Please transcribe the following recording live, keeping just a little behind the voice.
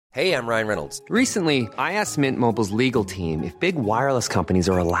Hey, I'm Ryan Reynolds. Recently, I asked Mint Mobile's legal team if big wireless companies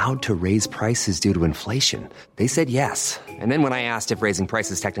are allowed to raise prices due to inflation. They said yes. And then when I asked if raising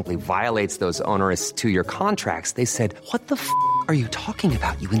prices technically violates those onerous two-year contracts, they said, "What the f*** are you talking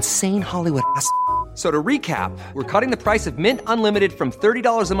about, you insane Hollywood ass?" So to recap, we're cutting the price of Mint Unlimited from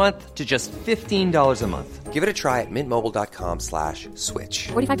 $30 a month to just $15 a month. Give it a try at mintmobile.com/switch.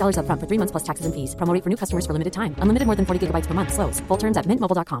 $45 up front for 3 months plus taxes and fees. Promo rate for new customers for limited time. Unlimited more than 40 gigabytes per month. Slows full terms at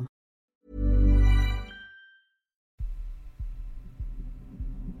mintmobile.com.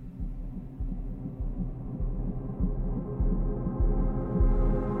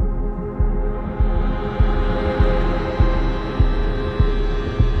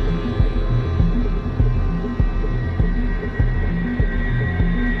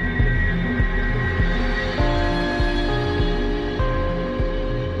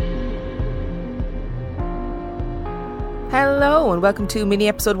 Hello and welcome to mini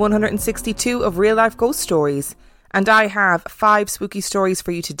episode 162 of Real Life Ghost Stories. And I have 5 spooky stories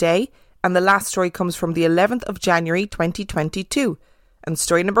for you today. And the last story comes from the 11th of January 2022. And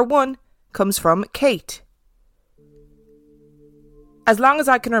story number 1 comes from Kate. As long as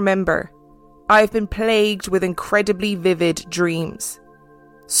I can remember, I have been plagued with incredibly vivid dreams.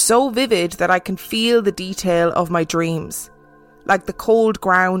 So vivid that I can feel the detail of my dreams, like the cold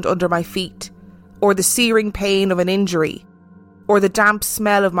ground under my feet, or the searing pain of an injury, or the damp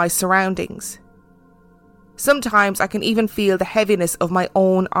smell of my surroundings. Sometimes I can even feel the heaviness of my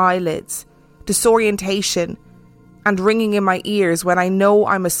own eyelids, disorientation, and ringing in my ears when I know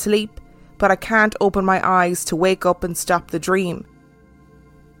I'm asleep, but I can't open my eyes to wake up and stop the dream.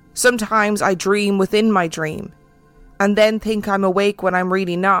 Sometimes I dream within my dream, and then think I'm awake when I'm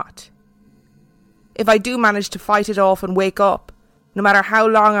really not. If I do manage to fight it off and wake up, no matter how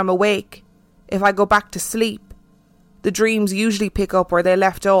long I'm awake, if I go back to sleep, the dreams usually pick up where they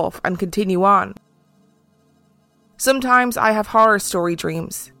left off and continue on. Sometimes I have horror story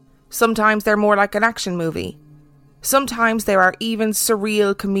dreams. Sometimes they're more like an action movie. Sometimes there are even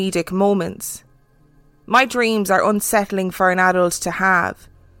surreal comedic moments. My dreams are unsettling for an adult to have,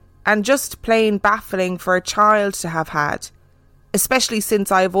 and just plain baffling for a child to have had, especially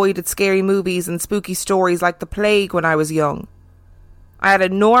since I avoided scary movies and spooky stories like the plague when I was young. I had a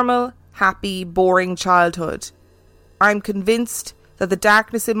normal, happy, boring childhood. I'm convinced that the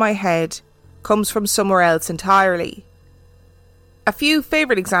darkness in my head comes from somewhere else entirely. A few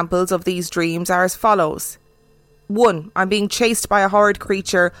favourite examples of these dreams are as follows. 1. I'm being chased by a horrid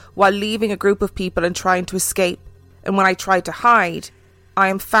creature while leaving a group of people and trying to escape, and when I try to hide, I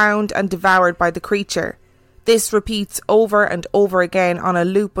am found and devoured by the creature. This repeats over and over again on a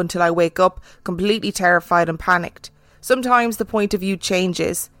loop until I wake up completely terrified and panicked. Sometimes the point of view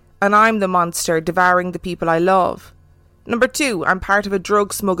changes, and I'm the monster devouring the people I love. Number 2, I'm part of a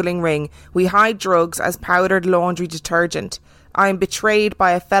drug smuggling ring. We hide drugs as powdered laundry detergent. I am betrayed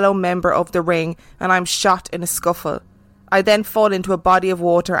by a fellow member of the ring and I'm shot in a scuffle. I then fall into a body of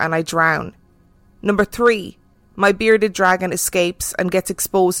water and I drown. Number 3, my bearded dragon escapes and gets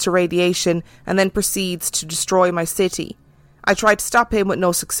exposed to radiation and then proceeds to destroy my city. I try to stop him with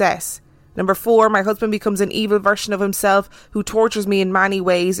no success. Number 4, my husband becomes an evil version of himself who tortures me in many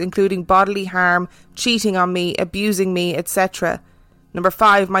ways, including bodily harm, cheating on me, abusing me, etc. Number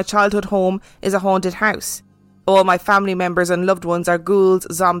 5, my childhood home is a haunted house. All my family members and loved ones are ghouls,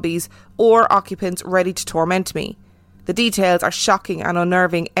 zombies, or occupants ready to torment me. The details are shocking and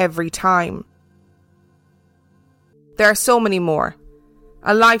unnerving every time. There are so many more.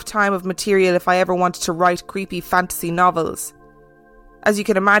 A lifetime of material if I ever wanted to write creepy fantasy novels. As you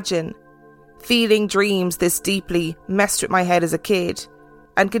can imagine, feeling dreams this deeply messed with my head as a kid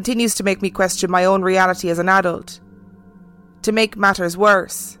and continues to make me question my own reality as an adult. To make matters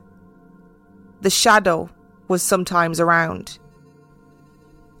worse, the shadow was sometimes around.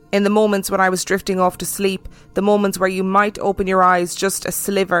 In the moments when I was drifting off to sleep, the moments where you might open your eyes just a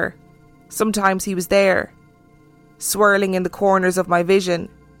sliver, sometimes he was there, swirling in the corners of my vision.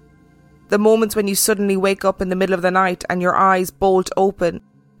 The moments when you suddenly wake up in the middle of the night and your eyes bolt open,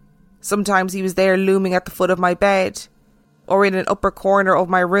 sometimes he was there looming at the foot of my bed or in an upper corner of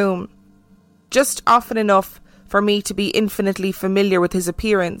my room, just often enough for me to be infinitely familiar with his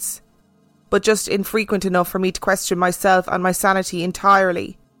appearance, but just infrequent enough for me to question myself and my sanity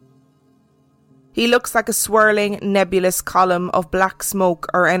entirely. He looks like a swirling, nebulous column of black smoke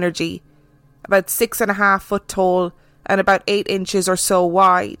or energy, about 6.5 foot tall and about 8 inches or so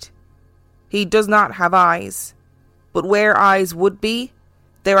wide. He does not have eyes, but where eyes would be,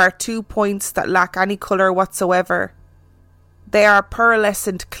 there are 2 points that lack any colour whatsoever. They are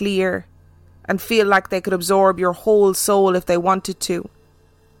pearlescent clear and feel like they could absorb your whole soul if they wanted to.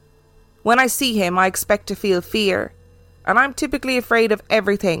 When I see him, I expect to feel fear, and I'm typically afraid of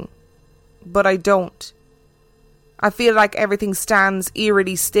everything, but I don't. I feel like everything stands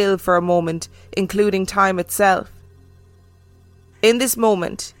eerily still for a moment, including time itself. In this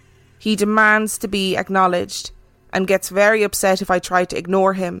moment, he demands to be acknowledged and gets very upset if I try to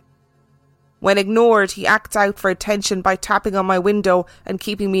ignore him. When ignored, he acts out for attention by tapping on my window and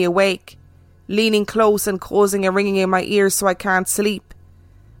keeping me awake, leaning close and causing a ringing in my ears so I can't sleep,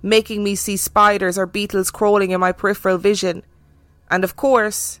 making me see spiders or beetles crawling in my peripheral vision, and of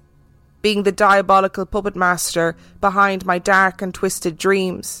course, being the diabolical puppet master behind my dark and twisted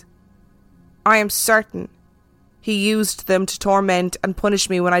dreams. I am certain he used them to torment and punish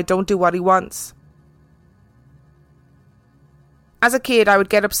me when I don't do what he wants. As a kid, I would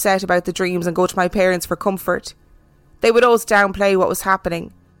get upset about the dreams and go to my parents for comfort. They would always downplay what was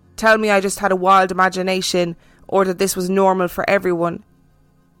happening, tell me I just had a wild imagination or that this was normal for everyone.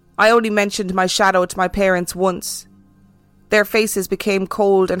 I only mentioned my shadow to my parents once. Their faces became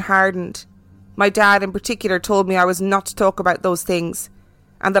cold and hardened. My dad in particular told me I was not to talk about those things,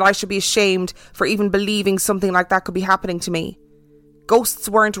 and that I should be ashamed for even believing something like that could be happening to me. Ghosts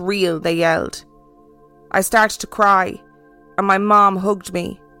weren't real, they yelled. I started to cry, and my mom hugged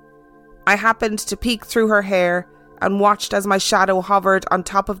me. I happened to peek through her hair and watched as my shadow hovered on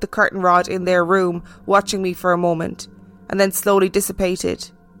top of the curtain rod in their room, watching me for a moment, and then slowly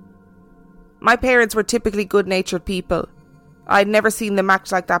dissipated. My parents were typically good-natured people. I had never seen them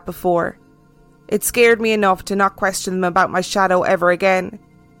act like that before. It scared me enough to not question them about my shadow ever again.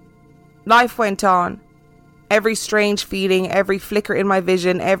 Life went on. Every strange feeling, every flicker in my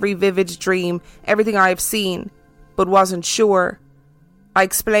vision, every vivid dream, everything I have seen, but wasn't sure, I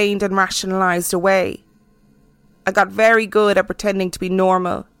explained and rationalised away. I got very good at pretending to be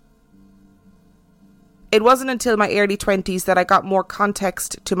normal. It wasn't until my early 20s that I got more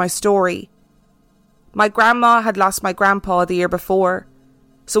context to my story. My grandma had lost my grandpa the year before,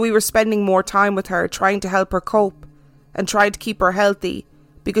 so we were spending more time with her, trying to help her cope and trying to keep her healthy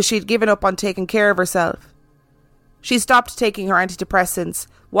because she'd given up on taking care of herself. She stopped taking her antidepressants,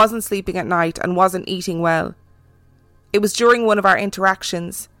 wasn't sleeping at night and wasn't eating well. It was during one of our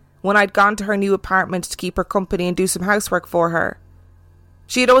interactions, when I'd gone to her new apartment to keep her company and do some housework for her.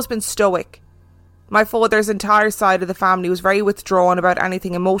 She had always been stoic. My father's entire side of the family was very withdrawn about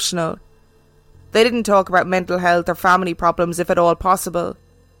anything emotional. They didn't talk about mental health or family problems if at all possible.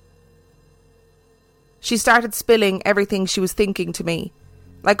 She started spilling everything she was thinking to me,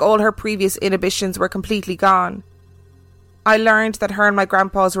 like all her previous inhibitions were completely gone. I learned that her and my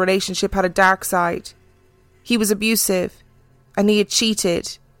grandpa's relationship had a dark side. He was abusive, and he had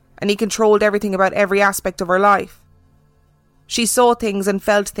cheated, and he controlled everything about every aspect of her life. She saw things and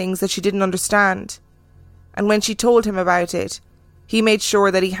felt things that she didn't understand, and when she told him about it, he made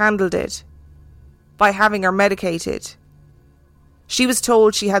sure that he handled it by having her medicated. She was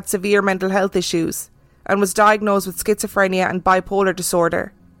told she had severe mental health issues and was diagnosed with schizophrenia and bipolar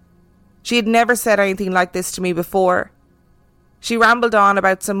disorder. She had never said anything like this to me before. She rambled on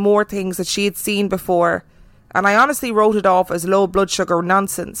about some more things that she had seen before, and I honestly wrote it off as low blood sugar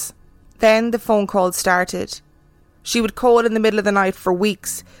nonsense. Then the phone call started. She would call in the middle of the night for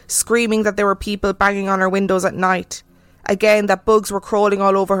weeks, screaming that there were people banging on her windows at night. Again, that bugs were crawling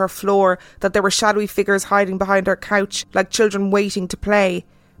all over her floor, that there were shadowy figures hiding behind her couch like children waiting to play,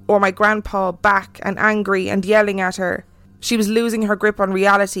 or my grandpa back and angry and yelling at her. She was losing her grip on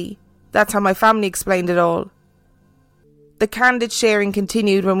reality. That's how my family explained it all. The candid sharing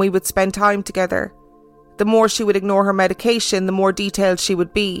continued when we would spend time together. The more she would ignore her medication, the more detailed she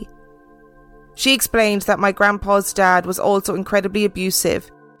would be. She explained that my grandpa's dad was also incredibly abusive,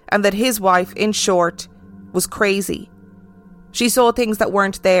 and that his wife, in short, was crazy. She saw things that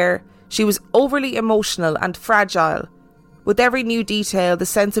weren't there. She was overly emotional and fragile. With every new detail, the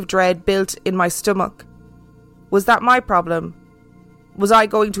sense of dread built in my stomach. Was that my problem? Was I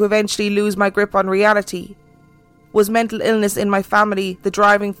going to eventually lose my grip on reality? Was mental illness in my family the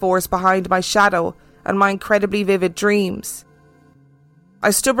driving force behind my shadow and my incredibly vivid dreams?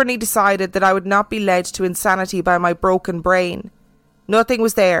 I stubbornly decided that I would not be led to insanity by my broken brain. Nothing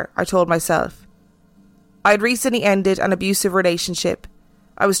was there, I told myself. I had recently ended an abusive relationship.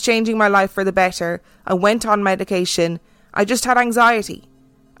 I was changing my life for the better. I went on medication. I just had anxiety,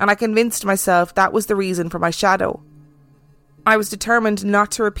 and I convinced myself that was the reason for my shadow. I was determined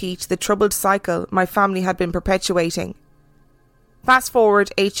not to repeat the troubled cycle my family had been perpetuating. Fast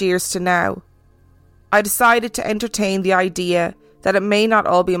forward 8 years to now. I decided to entertain the idea that it may not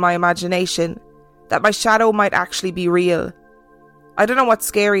all be my imagination, that my shadow might actually be real. I don't know what's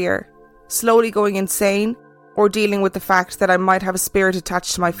scarier, slowly going insane, or dealing with the fact that I might have a spirit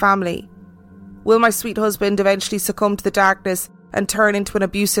attached to my family, Will my sweet husband eventually succumb to the darkness and turn into an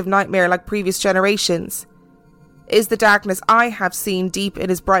abusive nightmare like previous generations? Is the darkness I have seen deep in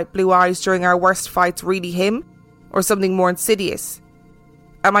his bright blue eyes during our worst fights really him, or something more insidious?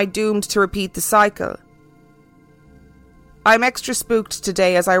 Am I doomed to repeat the cycle? I'm extra spooked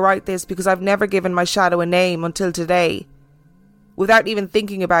today as I write this because I've never given my shadow a name until today. Without even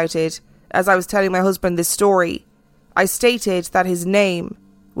thinking about it, as I was telling my husband this story, I stated that his name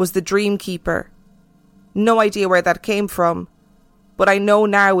was the Dreamkeeper. No idea where that came from, but I know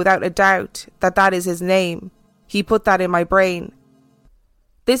now without a doubt that that is his name. He put that in my brain.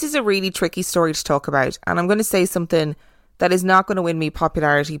 This is a really tricky story to talk about, and I'm going to say something that is not going to win me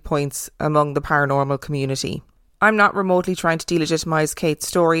popularity points among the paranormal community. I'm not remotely trying to delegitimise Kate's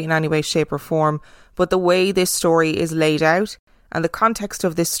story in any way, shape or form, but the way this story is laid out and the context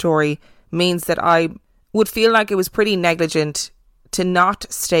of this story means that I would feel like it was pretty negligent to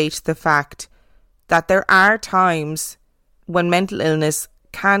not state the fact that there are times when mental illness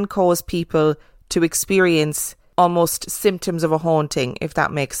can cause people to experience almost symptoms of a haunting, if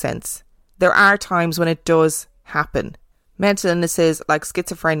that makes sense. There are times when it does happen. Mental illnesses like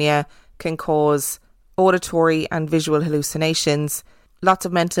schizophrenia can cause auditory and visual hallucinations. Lots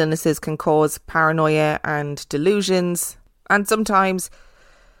of mental illnesses can cause paranoia and delusions. And sometimes,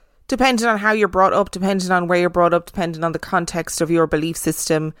 depending on how you're brought up, depending on where you're brought up, depending on the context of your belief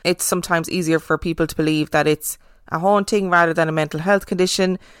system, it's sometimes easier for people to believe that it's a haunting rather than a mental health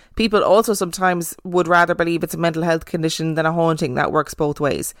condition. People also sometimes would rather believe it's a mental health condition than a haunting. That works both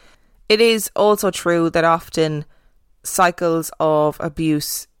ways. It is also true that often cycles of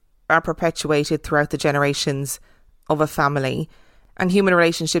abuse are perpetuated throughout the generations of a family, and human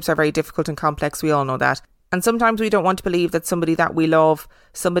relationships are very difficult and complex. We all know that. And sometimes we don't want to believe that somebody that we love,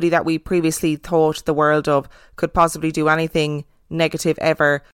 somebody that we previously thought the world of, could possibly do anything negative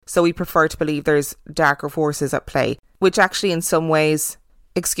ever. So we prefer to believe there's darker forces at play, which actually in some ways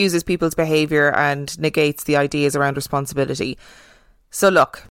excuses people's behaviour and negates the ideas around responsibility. So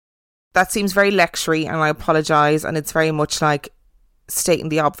look, that seems very lectury and I apologise, and it's very much like stating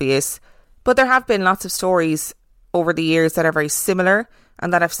the obvious. But there have been lots of stories over the years that are very similar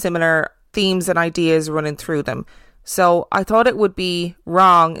and that have similar themes and ideas running through them. So I thought it would be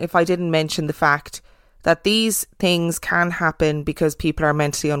wrong if I didn't mention the fact that these things can happen because people are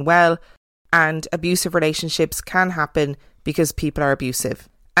mentally unwell, and abusive relationships can happen because people are abusive.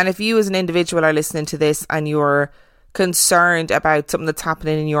 And if you as an individual are listening to this and you're concerned about something that's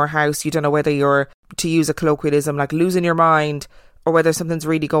happening in your house, you don't know whether you're, to use a colloquialism, like losing your mind, or whether something's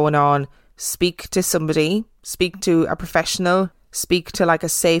really going on, speak to somebody, speak to a professional, speak to like a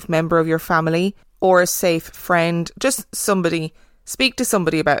safe member of your family or a safe friend, just somebody. Speak to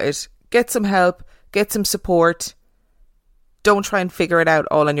somebody about it. Get some help, get some support. Don't try and figure it out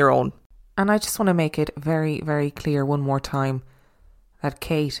all on your own. And I just want to make it very, very clear one more time that,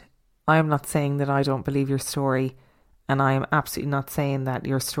 Kate, I am not saying that I don't believe your story, and I am absolutely not saying that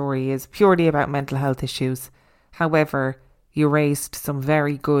your story is purely about mental health issues. However, you raised some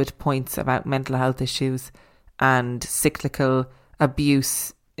very good points about mental health issues and cyclical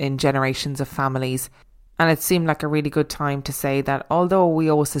abuse in generations of families. And it seemed like a really good time to say that although we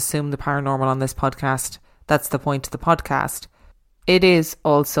always assume the paranormal on this podcast, that's the point of the podcast, it is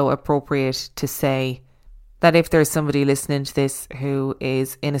also appropriate to say that if there's somebody listening to this who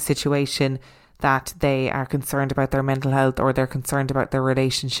is in a situation that they are concerned about their mental health or they're concerned about their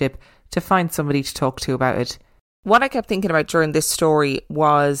relationship, to find somebody to talk to about it. What I kept thinking about during this story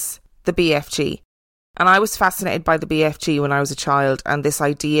was the BFG. And I was fascinated by the BFG when I was a child, and this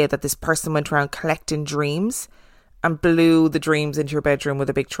idea that this person went around collecting dreams and blew the dreams into your bedroom with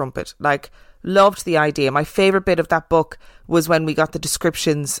a big trumpet. Like, loved the idea. My favourite bit of that book was when we got the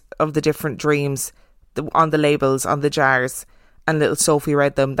descriptions of the different dreams on the labels, on the jars, and little Sophie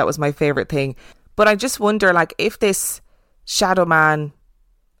read them. That was my favourite thing. But I just wonder, like, if this shadow man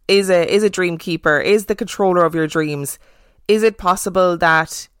is a dream keeper, is the controller of your dreams, is it possible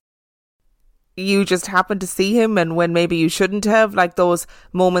that you just happen to see him and when maybe you shouldn't have, like those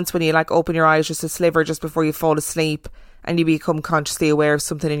moments when you like open your eyes just a sliver just before you fall asleep and you become consciously aware of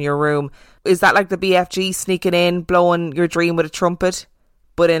something in your room? Is that like the BFG sneaking in, blowing your dream with a trumpet,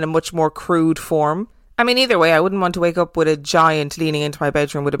 but in a much more crude form? I mean, either way, I wouldn't want to wake up with a giant leaning into my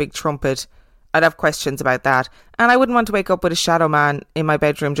bedroom with a big trumpet. I'd have questions about that. And I wouldn't want to wake up with a shadow man in my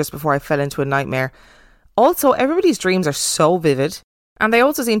bedroom just before I fell into a nightmare. Also, everybody's dreams are so vivid. And they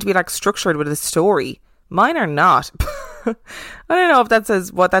also seem to be like structured with a story. Mine are not. I don't know if that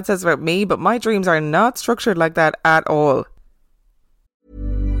says what that says about me, but my dreams are not structured like that at all.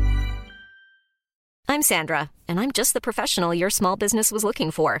 I'm Sandra, and I'm just the professional your small business was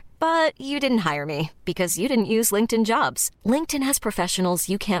looking for. But you didn't hire me because you didn't use LinkedIn Jobs. LinkedIn has professionals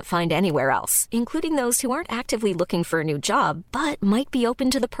you can't find anywhere else, including those who aren't actively looking for a new job, but might be open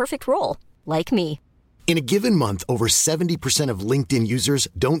to the perfect role, like me. In a given month, over 70% of LinkedIn users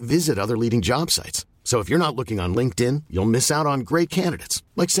don't visit other leading job sites. So if you're not looking on LinkedIn, you'll miss out on great candidates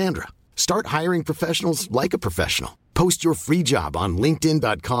like Sandra. Start hiring professionals like a professional. Post your free job on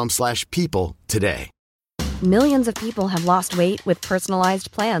linkedin.com/people today. Millions of people have lost weight with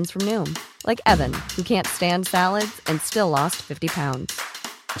personalized plans from Noom. Like Evan, who can't stand salads and still lost 50 pounds.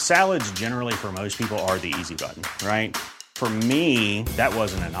 Salads generally for most people are the easy button, right? For me, that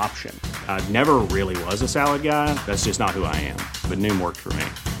wasn't an option. I never really was a salad guy. That's just not who I am. But Noom worked for me.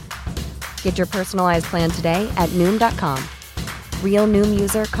 Get your personalized plan today at Noom.com. Real Noom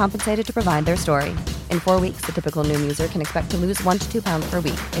user compensated to provide their story. In 4 weeks, the typical Noom user can expect to lose 1 to 2 pounds per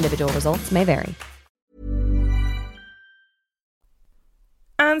week. Individual results may vary.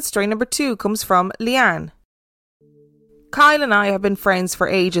 And story number 2 comes from Leanne. Kyle and I have been friends for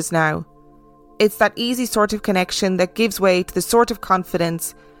ages now. It's that easy sort of connection that gives way to the sort of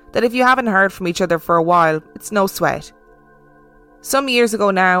confidence that if you haven't heard from each other for a while, it's no sweat. Some years ago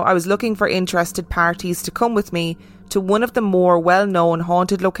now, I was looking for interested parties to come with me to one of the more well-known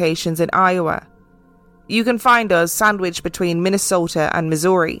haunted locations in Iowa. You can find us sandwiched between Minnesota and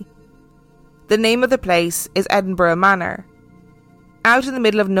Missouri. The name of the place is Edinburgh Manor. Out in the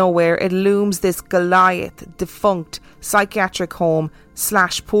middle of nowhere, it looms this Goliath, defunct psychiatric home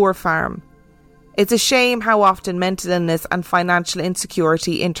 / poor farm. It's a shame how often mental illness and financial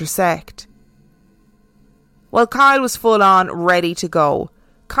insecurity intersect. Well, Kyle was full on ready to go,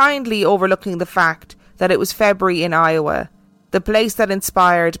 kindly overlooking the fact that it was February in Iowa, the place that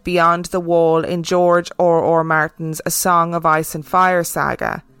inspired Beyond the Wall in George R.R. Martin's A Song of Ice and Fire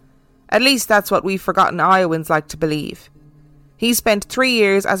saga. At least that's what we forgotten Iowans like to believe. He spent 3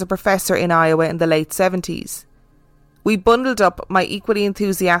 years as a professor in Iowa in the late 70s. We bundled up my equally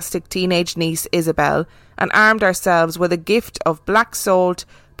enthusiastic teenage niece Isabel and armed ourselves with a gift of black salt,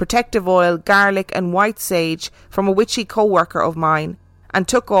 protective oil, garlic and white sage from a witchy co-worker of mine and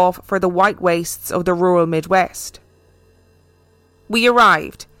took off for the white wastes of the rural Midwest. We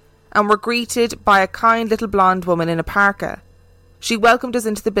arrived and were greeted by a kind little blonde woman in a parka. She welcomed us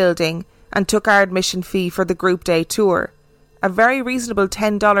into the building and took our admission fee for the group day tour, a very reasonable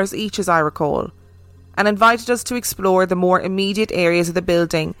 $10 each as I recall, and invited us to explore the more immediate areas of the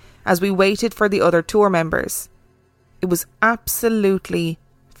building as we waited for the other tour members. It was absolutely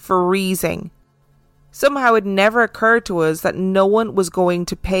freezing. Somehow it never occurred to us that no one was going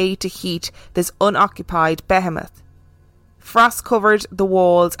to pay to heat this unoccupied behemoth. Frost covered the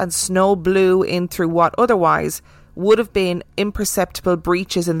walls and snow blew in through what otherwise would have been imperceptible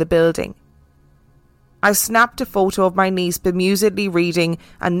breaches in the building. I snapped a photo of my niece bemusedly reading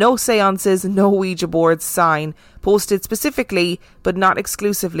a "No seances, no Ouija boards" sign posted specifically but not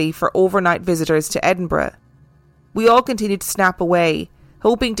exclusively for overnight visitors to Edinburgh. We all continued to snap away,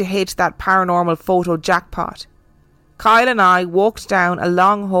 hoping to hit that paranormal photo jackpot. Kyle and I walked down a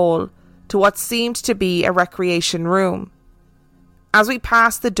long hall to what seemed to be a recreation room. As we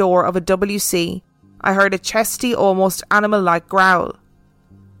passed the door of a WC, I heard a chesty, almost animal-like growl.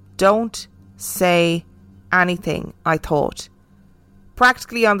 Don't say anything, I thought.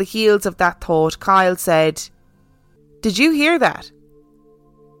 Practically on the heels of that thought, Kyle said, "Did you hear that?"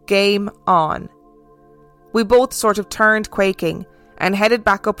 Game on. We both sort of turned quaking and headed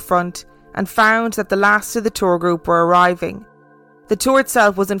back up front and found that the last of the tour group were arriving. The tour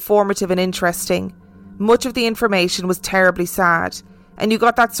itself was informative and interesting. Much of the information was terribly sad, and you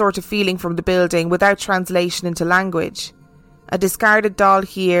got that sort of feeling from the building without translation into language. A discarded doll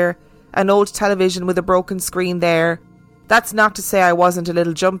here, an old television with a broken screen there. That's not to say I wasn't a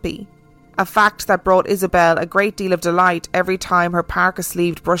little jumpy. A fact that brought Isabel a great deal of delight every time her parka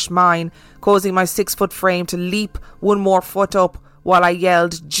sleeve brushed mine, causing my 6-foot frame to leap 1 more foot up while I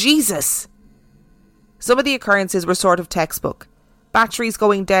yelled, "Jesus!" Some of the occurrences were sort of textbook. Batteries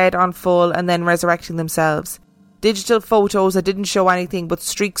going dead on full and then resurrecting themselves. Digital photos that didn't show anything but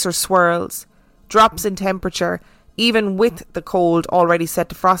streaks or swirls. Drops in temperature, even with the cold already set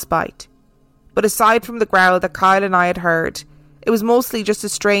to frostbite. But aside from the growl that Kyle and I had heard, it was mostly just a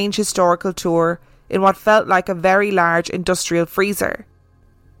strange historical tour in what felt like a very large industrial freezer.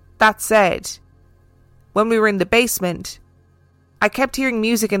 That said, when we were in the basement, I kept hearing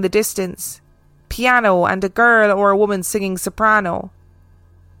music in the distance. Piano and a girl or a woman singing soprano.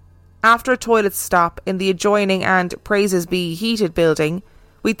 After a toilet stop in the adjoining and, praises be, heated building,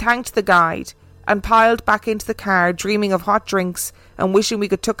 we thanked the guide and piled back into the car dreaming of hot drinks and wishing we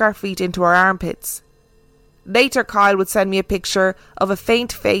could tuck our feet into our armpits. Later, Kyle would send me a picture of a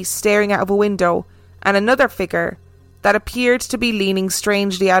faint face staring out of a window and another figure that appeared to be leaning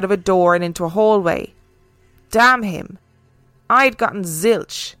strangely out of a door and into a hallway. Damn him. I'd gotten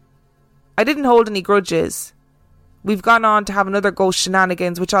zilch. I didn't hold any grudges. We've gone on to have another ghost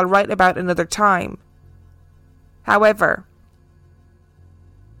shenanigans, which I'll write about another time. However,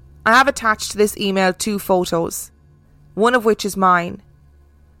 I have attached to this email 2 photos, one of which is mine.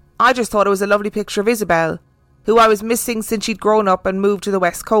 I just thought it was a lovely picture of Isabel, who I was missing since she'd grown up and moved to the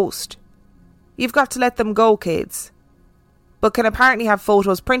West Coast. You've got to let them go, kids. But can apparently have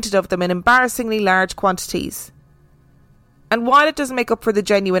photos printed of them in embarrassingly large quantities. And while it doesn't make up for the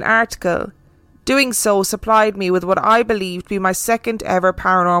genuine article, doing so supplied me with what I believe to be my second ever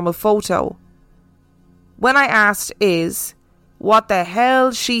paranormal photo. When I asked Iz what the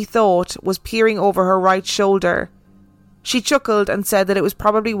hell she thought was peering over her right shoulder, she chuckled and said that it was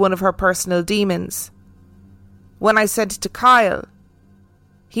probably one of her personal demons. When I sent it to Kyle,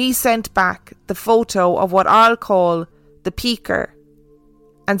 he sent back the photo of what I'll call the peeker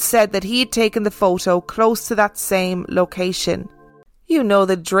and said that he had taken the photo close to that same location. You know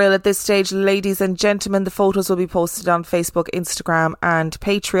the drill at this stage, ladies and gentlemen. The photos will be posted on Facebook, Instagram and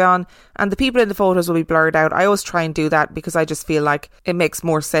Patreon, and the people in the photos will be blurred out. I always try and do that because I just feel like it makes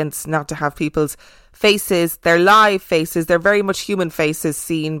more sense not to have people's faces, their live faces, they're very much human faces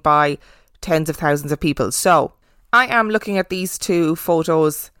seen by tens of thousands of people. So I am looking at these 2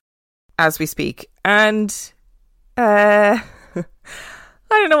 photos as we speak, and I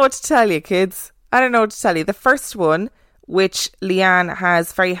don't know what to tell you, kids. I don't know what to tell you. The first one, which Leanne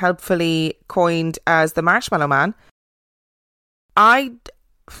has very helpfully coined as the Marshmallow Man, I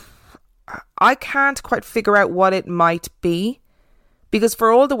can't quite figure out what it might be, because for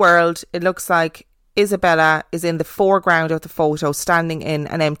all the world it looks like Isabella is in the foreground of the photo, standing in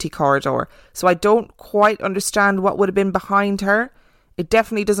an empty corridor. So I don't quite understand what would have been behind her. It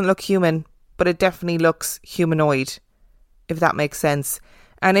definitely doesn't look human, but it definitely looks humanoid, if that makes sense.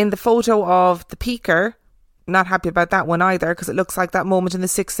 And in the photo of the peeker, not happy about that one either, because it looks like that moment in The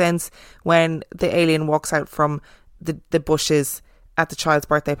Sixth Sense when the alien walks out from the bushes at the child's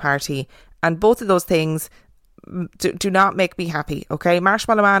birthday party. And both of those things do not make me happy, okay?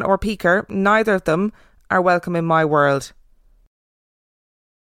 Marshmallow Man or peeker, neither of them are welcome in my world.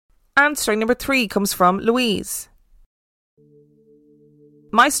 And story number 3 comes from Louise.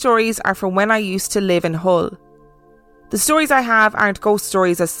 My stories are from when I used to live in Hull. The stories I have aren't ghost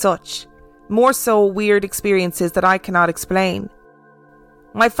stories as such, more so weird experiences that I cannot explain.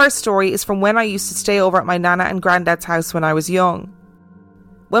 My first story is from when I used to stay over at my nana and granddad's house when I was young.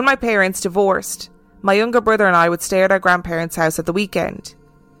 When my parents divorced, my younger brother and I would stay at our grandparents' house at the weekend.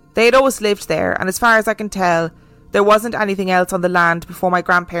 They had always lived there, and as far as I can tell, there wasn't anything else on the land before my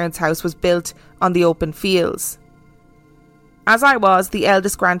grandparents' house was built on the open fields. As I was the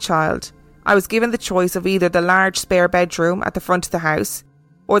eldest grandchild, I was given the choice of either the large spare bedroom at the front of the house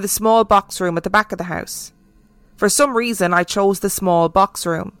or the small box room at the back of the house. For some reason, I chose the small box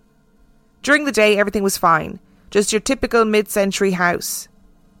room. During the day, everything was fine, just your typical mid-century house.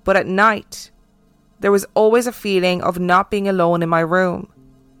 But at night, there was always a feeling of not being alone in my room.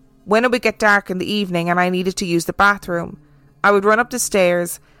 When it would get dark in the evening and I needed to use the bathroom, I would run up the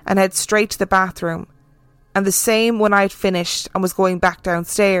stairs and head straight to the bathroom. And the same when I had finished and was going back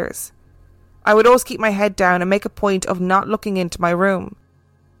downstairs. I would always keep my head down and make a point of not looking into my room.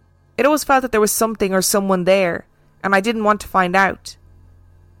 It always felt that there was something or someone there, and I didn't want to find out.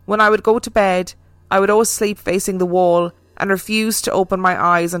 When I would go to bed, I would always sleep facing the wall and refuse to open my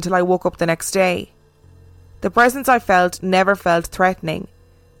eyes until I woke up the next day. The presence I felt never felt threatening.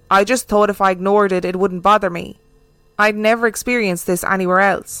 I just thought if I ignored it, it wouldn't bother me. I'd never experienced this anywhere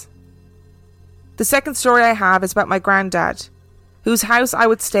else. The second story I have is about my granddad, whose house I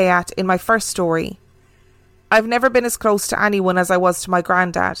would stay at in my first story. I've never been as close to anyone as I was to my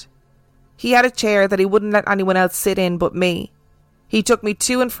granddad. He had a chair that he wouldn't let anyone else sit in but me. He took me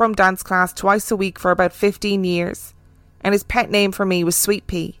to and from dance class twice a week for about 15 years, and his pet name for me was Sweet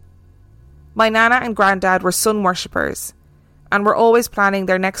Pea. My nana and granddad were sun worshippers, and were always planning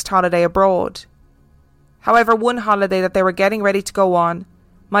their next holiday abroad. However, one holiday that they were getting ready to go on,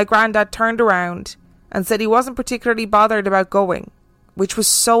 my granddad turned around and said he wasn't particularly bothered about going, which was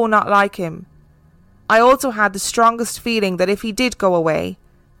so not like him. I also had the strongest feeling that if he did go away,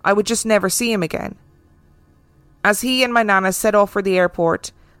 I would just never see him again. As he and my nana set off for the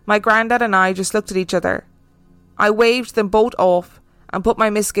airport, my granddad and I just looked at each other. I waved them both off and put my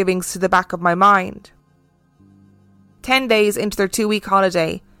misgivings to the back of my mind. 10 days into their 2-week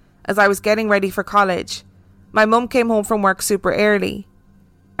holiday, as I was getting ready for college, my mum came home from work super early.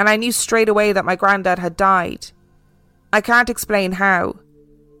 and I knew straight away that my granddad had died. I can't explain how,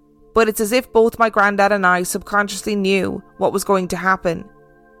 but it's as if both my granddad and I subconsciously knew what was going to happen,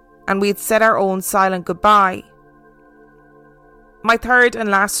 and we had said our own silent goodbye. My third and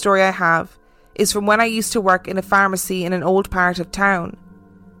last story I have is from when I used to work in a pharmacy in an old part of town.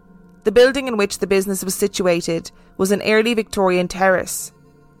 The building in which the business was situated was an early Victorian terrace.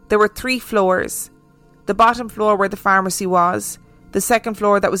 There were 3 floors. The bottom floor where the pharmacy was, the second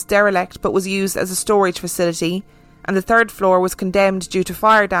floor that was derelict but was used as a storage facility, and the third floor was condemned due to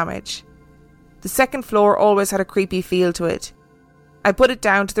fire damage. The second floor always had a creepy feel to it. I put it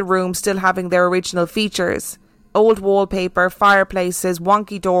down to the rooms still having their original features: old wallpaper, fireplaces,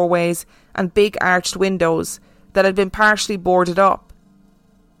 wonky doorways, and big arched windows that had been partially boarded up.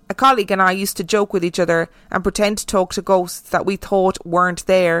 A colleague and I used to joke with each other and pretend to talk to ghosts that we thought weren't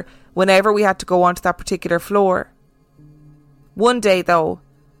there whenever we had to go onto that particular floor. One day, though,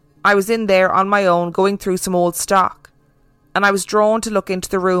 I was in there on my own going through some old stock, and I was drawn to look into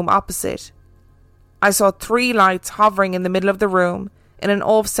the room opposite. I saw 3 lights hovering in the middle of the room in an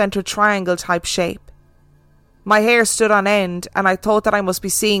off-centre triangle type shape. My hair stood on end, and I thought that I must be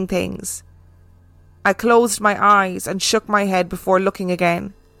seeing things. I closed my eyes and shook my head before looking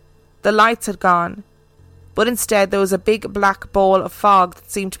again. The lights had gone, but instead there was a big black ball of fog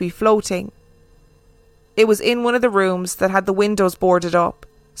that seemed to be floating. It was in one of the rooms that had the windows boarded up,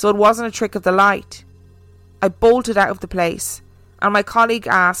 so it wasn't a trick of the light. I bolted out of the place, and my colleague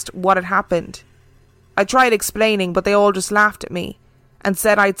asked what had happened. I tried explaining, but they all just laughed at me and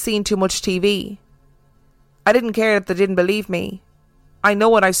said I'd seen too much TV. I didn't care that they didn't believe me. I know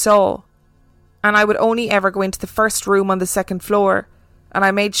what I saw, and I would only ever go into the first room on the second floor, and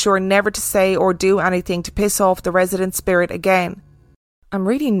I made sure never to say or do anything to piss off the resident spirit again. I'm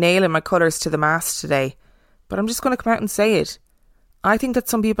really nailing my colours to the mast today, but I'm just going to come out and say it. I think that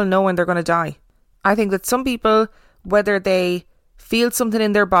some people know when they're going to die. I think that some people, whether they feel something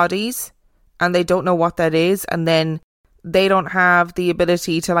in their bodies and they don't know what that is, and then they don't have the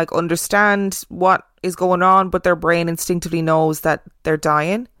ability to understand what is going on, but their brain instinctively knows that they're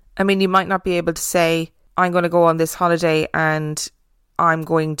dying. I mean, you might not be able to say, I'm going to go on this holiday and I'm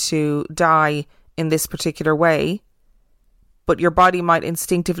going to die in this particular way, but your body might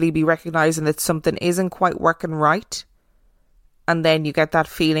instinctively be recognising that something isn't quite working right, and then you get that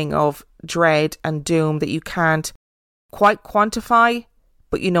feeling of dread and doom that you can't quite quantify,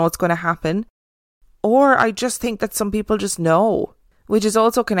 but you know it's going to happen. Or I just think that some people just know, which is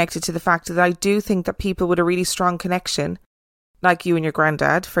also connected to the fact that I do think that people with a really strong connection, like you and your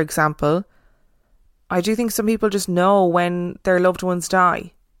granddad, for example, I do think some people just know when their loved ones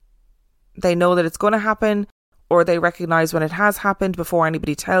die. They know that it's going to happen, or they recognise when it has happened before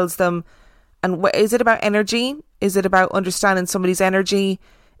anybody tells them. And is it about energy? Is it about understanding somebody's energy?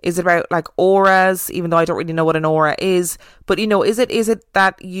 Is it about auras, even though I don't really know what an aura is? But is it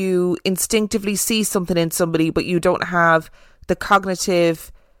that you instinctively see something in somebody, but you don't have the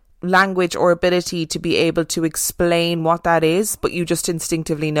cognitive language or ability to be able to explain what that is, but you just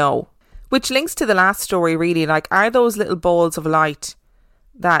instinctively know? Which links to the last story, really. Are those little balls of light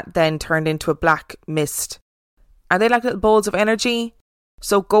that then turned into a black mist, are they like little balls of energy?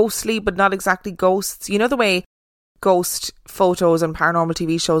 So ghostly, but not exactly ghosts. You know the way ghost photos and paranormal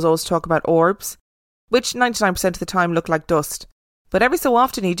TV shows always talk about orbs, which 99% of the time look like dust. But every so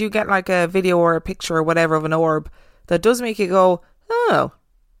often you do get a video or a picture or whatever of an orb that does make you go, oh,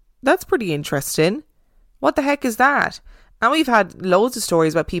 that's pretty interesting. What the heck is that? And we've had loads of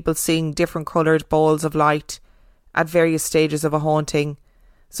stories about people seeing different coloured balls of light at various stages of a haunting.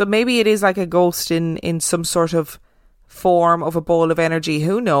 So maybe it is like a ghost in some sort of form of a ball of energy.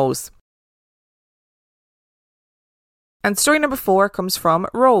 Who knows? And story number 4 comes from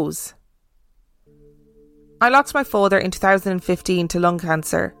Rose. I lost my father in 2015 to lung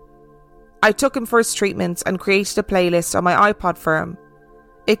cancer. I took him for his treatments and created a playlist on my iPod for him.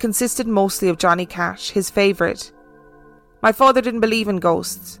 It consisted mostly of Johnny Cash, his favourite. My father didn't believe in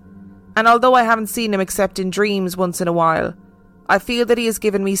ghosts, and although I haven't seen him except in dreams once in a while, I feel that he has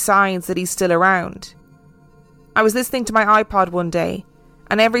given me signs that he's still around. I was listening to my iPod one day,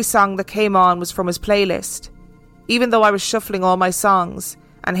 and every song that came on was from his playlist, even though I was shuffling all my songs,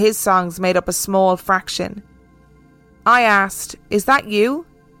 and his songs made up a small fraction. I asked, "Is that you?"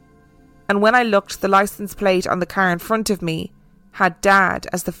 And when I looked, the license plate on the car in front of me had Dad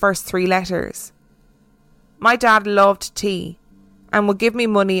as the first 3 letters. My dad loved tea and would give me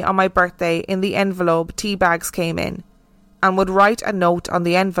money on my birthday in the envelope tea bags came in, and would write a note on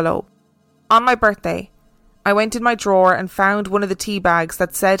the envelope. On my birthday, I went in my drawer and found one of the tea bags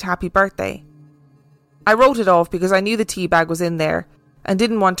that said happy birthday. I wrote it off because I knew the tea bag was in there, and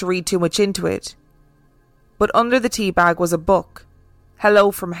didn't want to read too much into it. But under the tea bag was a book,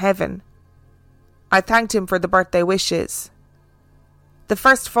 Hello from Heaven. I thanked him for the birthday wishes. The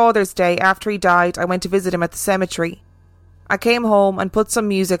first Father's Day after he died, I went to visit him at the cemetery. I came home and put some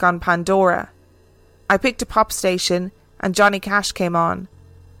music on Pandora. I picked a pop station and Johnny Cash came on.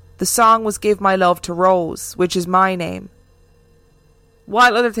 The song was Give My Love to Rose, which is my name.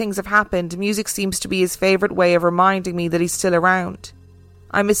 While other things have happened, music seems to be his favourite way of reminding me that he's still around.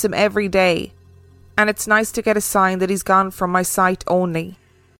 I miss him every day, and it's nice to get a sign that he's gone from my sight only.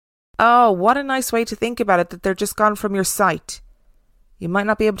 Oh, what a nice way to think about it, that they're just gone from your sight. You might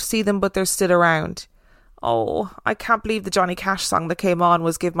not be able to see them, but they're still around. Oh, I can't believe the Johnny Cash song that came on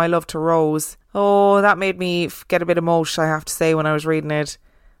was Give My Love to Rose. Oh, that made me get a bit emotional, I have to say, when I was reading it.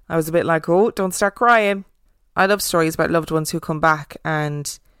 I was a bit like, oh, don't start crying. I love stories about loved ones who come back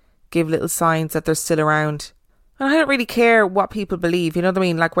and give little signs that they're still around. And I don't really care what people believe, you know what I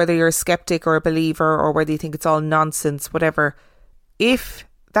mean? Like whether you're a skeptic or a believer or whether you think it's all nonsense, whatever. If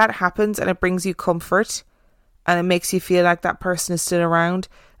that happens and it brings you comfort and it makes you feel like that person is still around,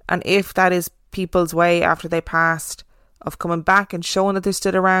 and if that is people's way after they passed of coming back and showing that they're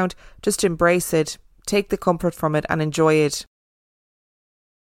still around, just embrace it, take the comfort from it and enjoy it.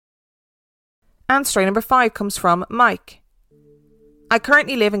 And story number 5 comes from Mike. I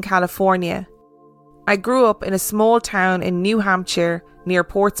currently live in California. I grew up in a small town in New Hampshire near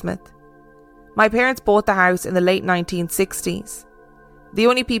Portsmouth. My parents bought the house in the late 1960s. The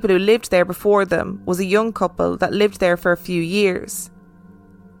only people who lived there before them was a young couple that lived there for a few years.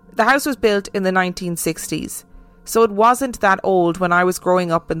 The house was built in the 1960s, so it wasn't that old when I was growing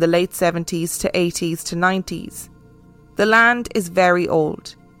up in the late 70s to 80s to 90s. The land is very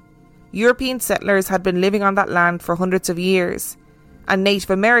old. European settlers had been living on that land for hundreds of years, and Native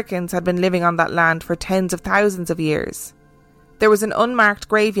Americans had been living on that land for tens of thousands of years. There was an unmarked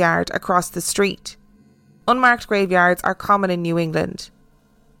graveyard across the street. Unmarked graveyards are common in New England.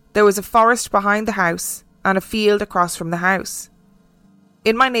 There was a forest behind the house and a field across from the house.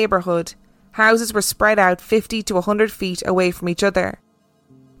 In my neighbourhood, houses were spread out 50 to 100 feet away from each other.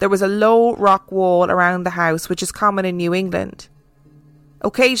 There was a low rock wall around the house, which is common in New England.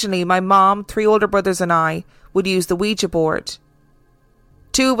 Occasionally, my mom, 3 older brothers and I would use the Ouija board.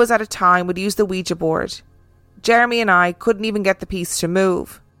 2 of us at a time would use the Ouija board. Jeremy and I couldn't even get the piece to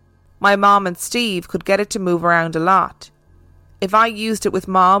move. My mom and Steve could get it to move around a lot. If I used it with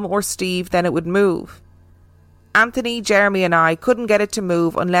Mom or Steve, then it would move. Anthony, Jeremy and I couldn't get it to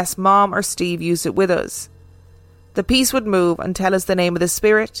move unless Mom or Steve used it with us. The piece would move and tell us the name of the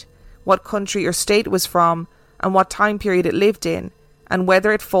spirit, what country or state it was from, and what time period it lived in, and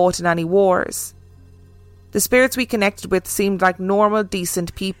whether it fought in any wars. The spirits we connected with seemed like normal,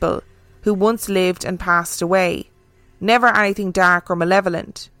 decent people who once lived and passed away, never anything dark or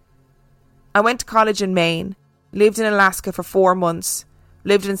malevolent. I went to college in Maine, lived in Alaska for 4 months,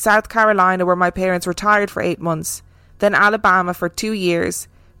 lived in South Carolina where my parents retired for 8 months, then Alabama for 2 years,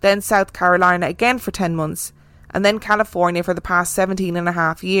 then South Carolina again for 10 months, and then California for the past 17 and a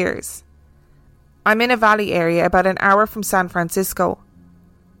half years. I'm in a valley area about an hour from San Francisco.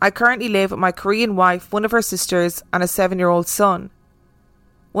 I currently live with my Korean wife, one of her sisters, and a 7-year-old son.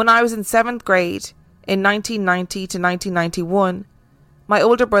 When I was in 7th grade, in 1990 to 1991, my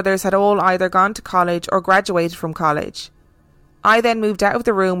older brothers had all either gone to college or graduated from college. I then moved out of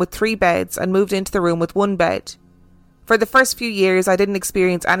the room with 3 beds and moved into the room with 1 bed. For the first few years, I didn't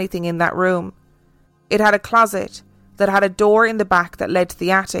experience anything in that room. It had a closet that had a door in the back that led to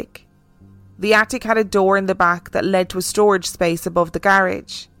the attic. The attic had a door in the back that led to a storage space above the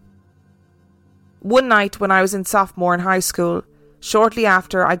garage. One night when I was in sophomore in high school, shortly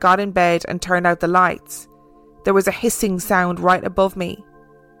after I got in bed and turned out the lights, there was a hissing sound right above me.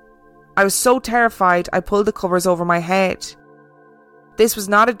 I was so terrified I pulled the covers over my head. This was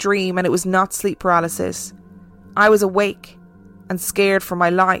not a dream and it was not sleep paralysis. I was awake and scared for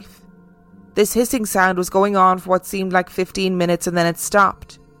my life. This hissing sound was going on for what seemed like 15 minutes and then it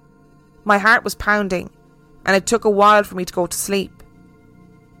stopped. My heart was pounding and it took a while for me to go to sleep.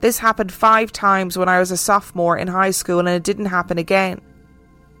 This happened 5 times when I was a sophomore in high school and it didn't happen again.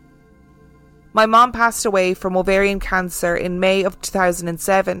 My mom passed away from ovarian cancer in May of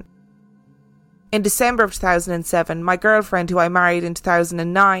 2007. In December of 2007, my girlfriend, who I married in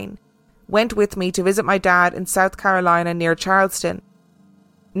 2009, went with me to visit my dad in South Carolina near Charleston.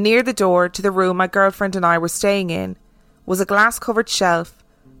 Near the door to the room my girlfriend and I were staying in was a glass-covered shelf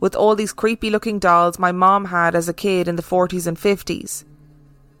with all these creepy-looking dolls my mom had as a kid in the 40s and 50s.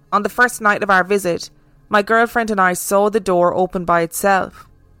 On the first night of our visit, my girlfriend and I saw the door open by itself.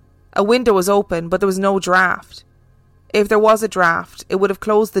 A window was open, but there was no draft. If there was a draft, it would have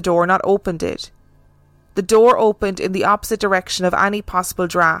closed the door, not opened it. The door opened in the opposite direction of any possible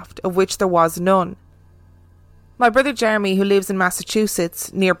draft, of which there was none. My brother Jeremy, who lives in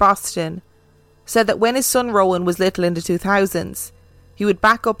Massachusetts, near Boston, said that when his son Rowan was little in the 2000s, he would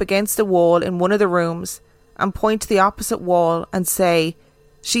back up against a wall in one of the rooms and point to the opposite wall and say,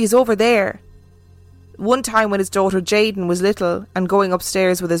 "She's over there." One time when his daughter Jaden was little and going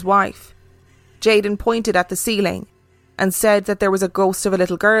upstairs with his wife, Jaden pointed at the ceiling and said that there was a ghost of a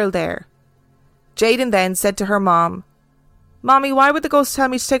little girl there. Jaden then said to her mom, "Mommy, why would the ghost tell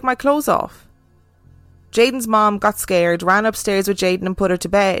me to take my clothes off?" Jaden's mom got scared, ran upstairs with Jaden and put her to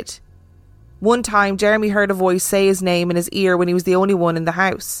bed. One time, Jeremy heard a voice say his name in his ear when he was the only one in the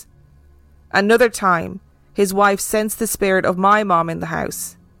house. Another time, his wife sensed the spirit of my mom in the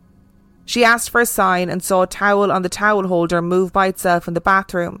house. She asked for a sign and saw a towel on the towel holder move by itself in the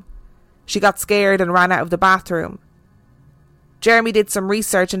bathroom. She got scared and ran out of the bathroom. Jeremy did some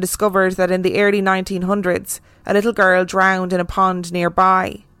research and discovered that in the early 1900s, a little girl drowned in a pond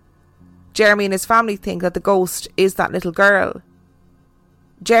nearby. Jeremy and his family think that the ghost is that little girl.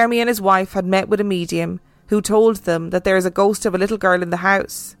 Jeremy and his wife had met with a medium who told them that there is a ghost of a little girl in the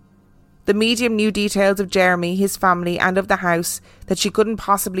house. The medium knew details of Jeremy, his family and of the house that she couldn't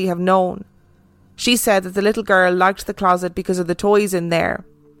possibly have known. She said that the little girl liked the closet because of the toys in there.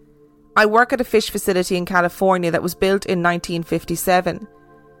 I work at a fish facility in California that was built in 1957.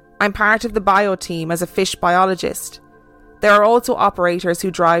 I'm part of the bio team as a fish biologist. There are also operators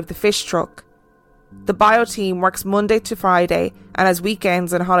who drive the fish truck. The bio team works Monday to Friday and has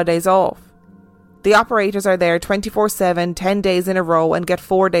weekends and holidays off. The operators are there 24/7, 10 days in a row and get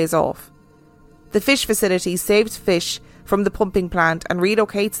 4 days off. The fish facility saves fish from the pumping plant and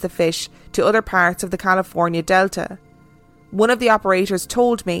relocates the fish to other parts of the California Delta. One of the operators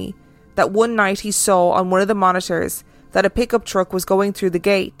told me that one night he saw on one of the monitors that a pickup truck was going through the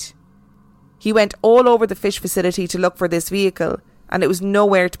gate. He went all over the fish facility to look for this vehicle and it was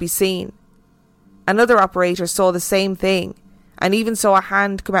nowhere to be seen. Another operator saw the same thing and even saw a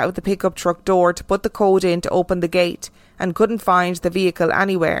hand come out of the pickup truck door to put the code in to open the gate and couldn't find the vehicle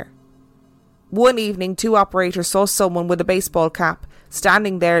anywhere. One evening, 2 operators saw someone with a baseball cap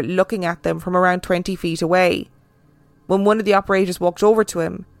standing there looking at them from around 20 feet away. When one of the operators walked over to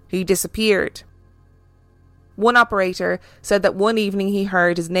him, he disappeared. One operator said that one evening he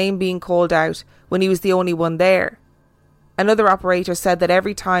heard his name being called out when he was the only one there. Another operator said that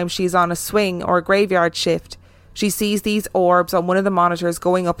every time she's on a swing or a graveyard shift, she sees these orbs on one of the monitors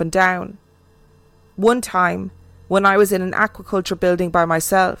going up and down. One time, when I was in an aquaculture building by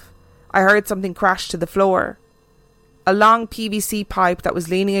myself, I heard something crash to the floor. A long PVC pipe that was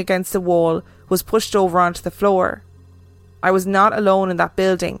leaning against the wall was pushed over onto the floor. I was not alone in that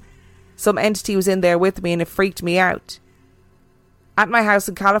building. Some entity was in there with me and it freaked me out. At my house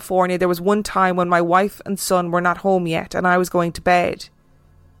in California, there was one time when my wife and son were not home yet and I was going to bed.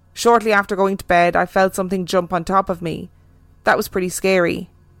 Shortly after going to bed, I felt something jump on top of me. That was pretty scary.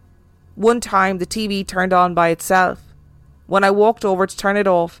 One time, the TV turned on by itself. When I walked over to turn it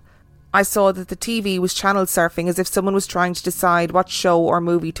off, I saw that the TV was channel surfing as if someone was trying to decide what show or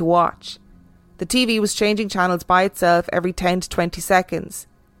movie to watch. The TV was changing channels by itself every 10 to 20 seconds.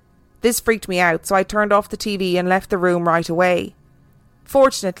 This freaked me out, so I turned off the TV and left the room right away.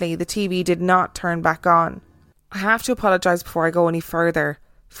 Fortunately, the TV did not turn back on. I have to apologise before I go any further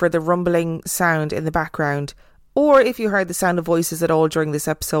for the rumbling sound in the background, or if you heard the sound of voices at all during this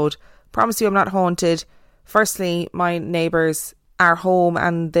episode. Promise you I'm not haunted. Firstly, my neighbours are home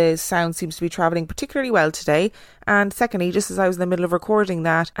and the sound seems to be travelling particularly well today. And secondly, just as I was in the middle of recording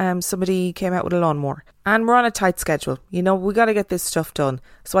that, somebody came out with a lawnmower. And we're on a tight schedule. You know, we got to get this stuff done.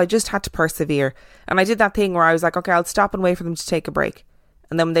 So I just had to persevere. And I did that thing where I was like, okay, I'll stop and wait for them to take a break.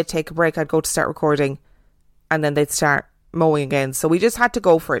 And then when they'd take a break, I'd go to start recording. And then they'd start mowing again. So we just had to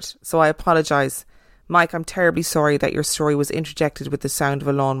go for it. So I apologise. Mike, I'm terribly sorry that your story was interjected with the sound of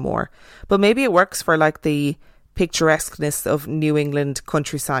a lawnmower. But maybe it works for like the picturesqueness of New England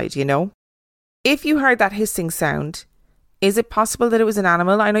countryside, you know? If you heard that hissing sound, is it possible that it was an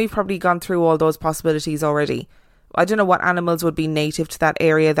animal? I know you've probably gone through all those possibilities already. I don't know what animals would be native to that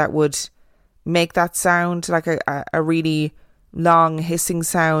area that would make that sound, like a really long hissing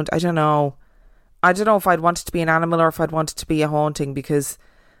sound. I don't know if I'd want it to be an animal or if I'd want it to be a haunting, because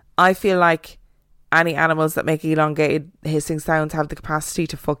I feel like any animals that make elongated hissing sounds have the capacity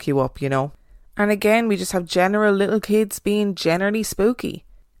to fuck you up, you know? And again, we just have general little kids being generally spooky.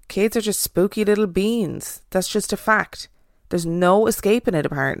 Kids are just spooky little beings. That's just a fact. There's no escaping it,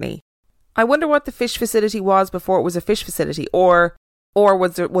 apparently. I wonder what the fish facility was before it was a fish facility, or Or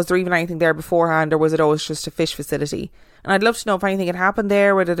was there even anything there beforehand, or was it always just a fish facility? And I'd love to know if anything had happened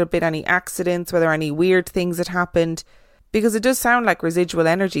there, whether there had been any accidents, whether any weird things had happened, because it does sound like residual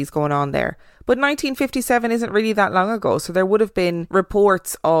energies going on there. But 1957 isn't really that long ago, so there would have been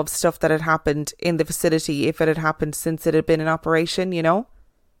reports of stuff that had happened in the facility if it had happened since it had been in operation, you know?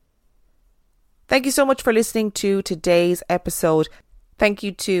 Thank you so much for listening to today's episode. Thank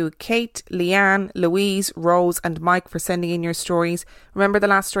you to Kate, Leanne, Louise, Rose and Mike for sending in your stories. Remember, the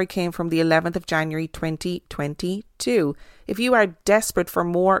last story came from the 11th of January 2022. If you are desperate for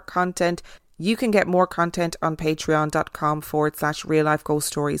more content, you can get more content on patreon.com/Real Life Ghost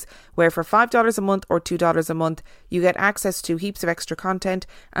Stories, where for $5 a month or $2 a month, you get access to heaps of extra content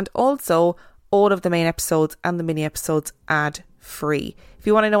and also all of the main episodes and the mini episodes ad-free. If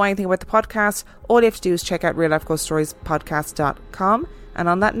you want to know anything about the podcast, all you have to do is check out reallifeghoststoriespodcast.com. And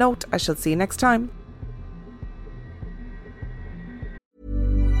on that note, I shall see you next time.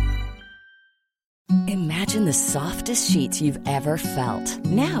 Imagine the softest sheets you've ever felt.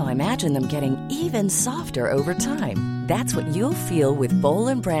 Now imagine them getting even softer over time. That's what you'll feel with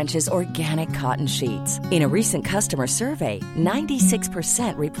Boll & Branch's organic cotton sheets. In a recent customer survey,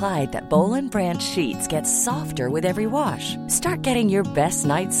 96% replied that Boll & Branch sheets get softer with every wash. Start getting your best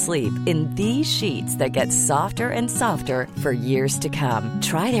night's sleep in these sheets that get softer and softer for years to come.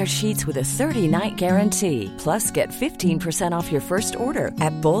 Try their sheets with a 30-night guarantee. Plus, get 15% off your first order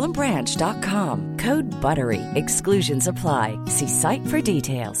at bollandbranch.com. Code BUTTERY. Exclusions apply. See site for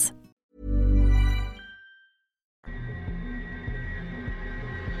details.